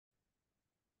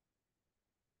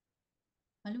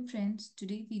Hello friends,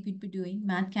 today we will be doing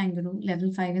Math Kangaroo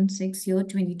level 5 and 6 year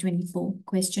 2024,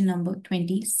 question number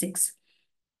 26.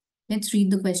 Let's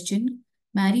read the question.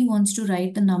 Mary wants to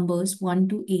write the numbers 1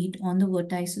 to 8 on the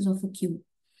vertices of a cube.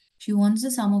 She wants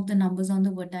the sum of the numbers on the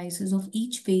vertices of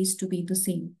each face to be the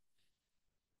same.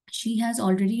 She has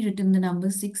already written the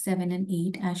numbers 6, 7 and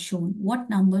 8 as shown. What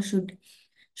number should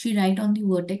she write on the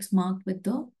vertex marked with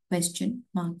the question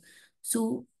mark?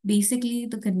 So basically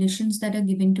the conditions that are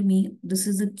given to me, this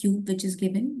is a cube which is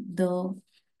given. The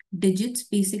digits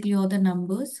basically or the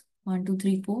numbers 1, 2,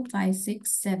 3, 4, 5,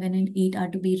 6, 7 and 8 are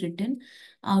to be written,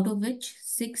 out of which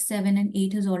 6, 7 and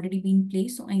 8 has already been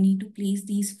placed. So I need to place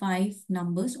these 5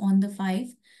 numbers on the 5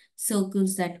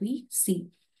 circles that we see.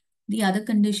 The other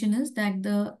condition is that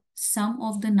the sum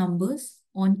of the numbers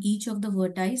on each of the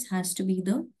vertices has to be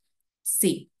the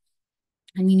same.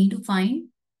 And we need to find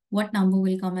what number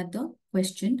will come at the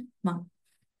question mark.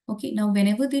 Okay, now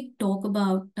whenever they talk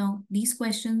about, now these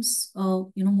questions,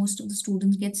 most of the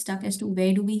students get stuck as to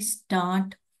where do we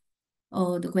start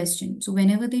the question. So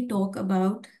whenever they talk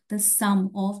about the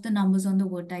sum of the numbers on the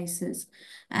vertices,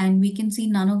 and we can see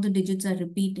none of the digits are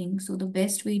repeating. So the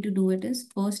best way to do it is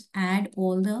first add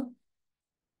all the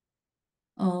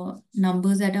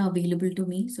numbers that are available to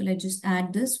me. So let's just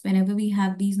add this. Whenever we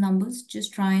have these numbers,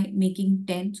 just try making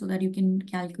 10 so that you can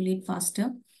calculate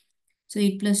faster. So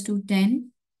 8 plus 2,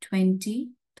 10, 20,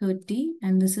 30,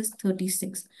 and this is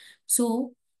 36.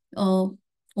 So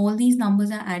all these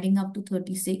numbers are adding up to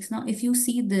 36. Now, if you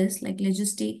see this, like let's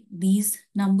just take these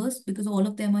numbers because all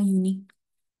of them are unique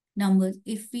numbers.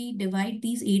 If we divide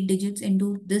these 8 digits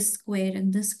into this square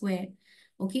and this square,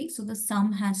 okay, so the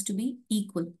sum has to be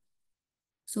equal.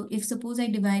 So if suppose I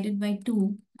divide it by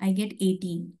 2, I get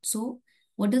 18. So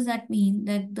what does that mean?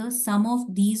 That the sum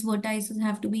of these vertices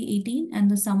have to be 18 and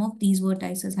the sum of these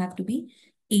vertices have to be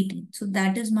 18. So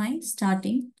that is my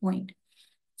starting point.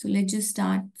 So let's just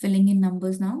start filling in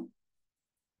numbers now.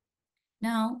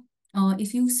 Now,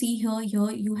 if you see here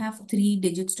you have 3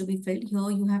 digits to be filled. Here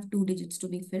you have 2 digits to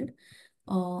be filled.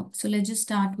 So let's just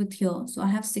start with here. So I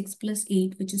have 6 plus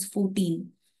 8, which is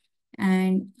 14.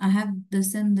 And I have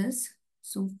this and this.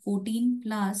 So 14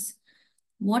 plus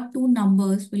what two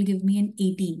numbers will give me an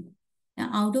 18? Now,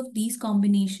 out of these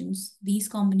combinations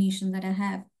that I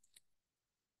have,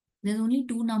 there's only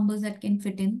two numbers that can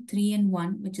fit in, 3 and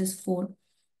 1, which is 4,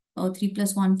 or 3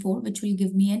 plus 1, 4, which will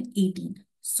give me an 18.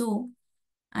 So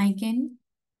I can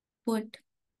put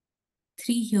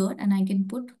 3 here and I can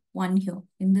put 1 here.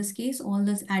 In this case, all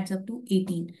this adds up to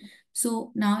 18.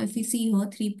 So now if we see here,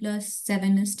 3 plus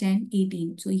 7 is 10,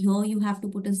 18. So here you have to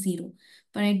put a 0,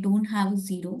 but I don't have a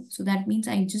 0. So that means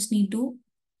I just need to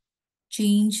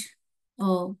change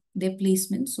their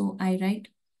placement. So I write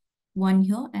 1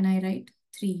 here and I write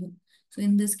 3 here. So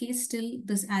in this case, still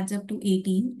this adds up to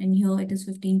 18 and here it is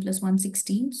 15 plus 1,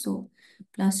 16. So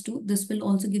plus 2, this will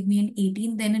also give me an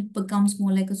 18. Then it becomes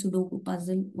more like a Sudoku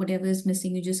puzzle. Whatever is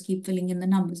missing, you just keep filling in the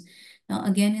numbers. Now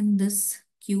again, in this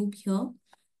cube here,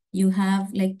 you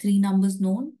have like 3 numbers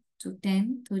known. So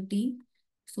 10, 13.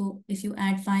 So if you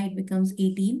add 5, it becomes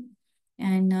 18.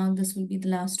 And now this will be the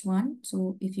last one.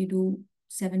 So if you do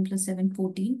 7 plus 7,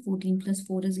 14. 14 plus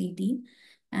 4 is 18.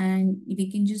 And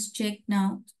we can just check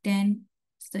now 10.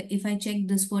 So if I check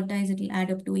this vertex, it will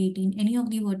add up to 18. Any of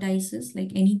the vertices,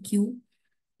 like any cube,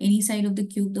 any side of the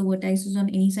cube, the vertices on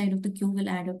any side of the cube will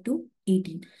add up to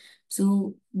 18.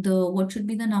 So what should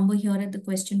be the number here at the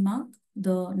question mark?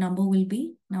 The number will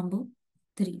be number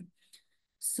 3.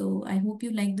 So I hope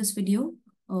you like this video.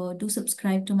 Do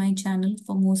subscribe to my channel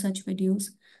for more such videos.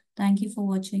 Thank you for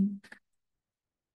watching.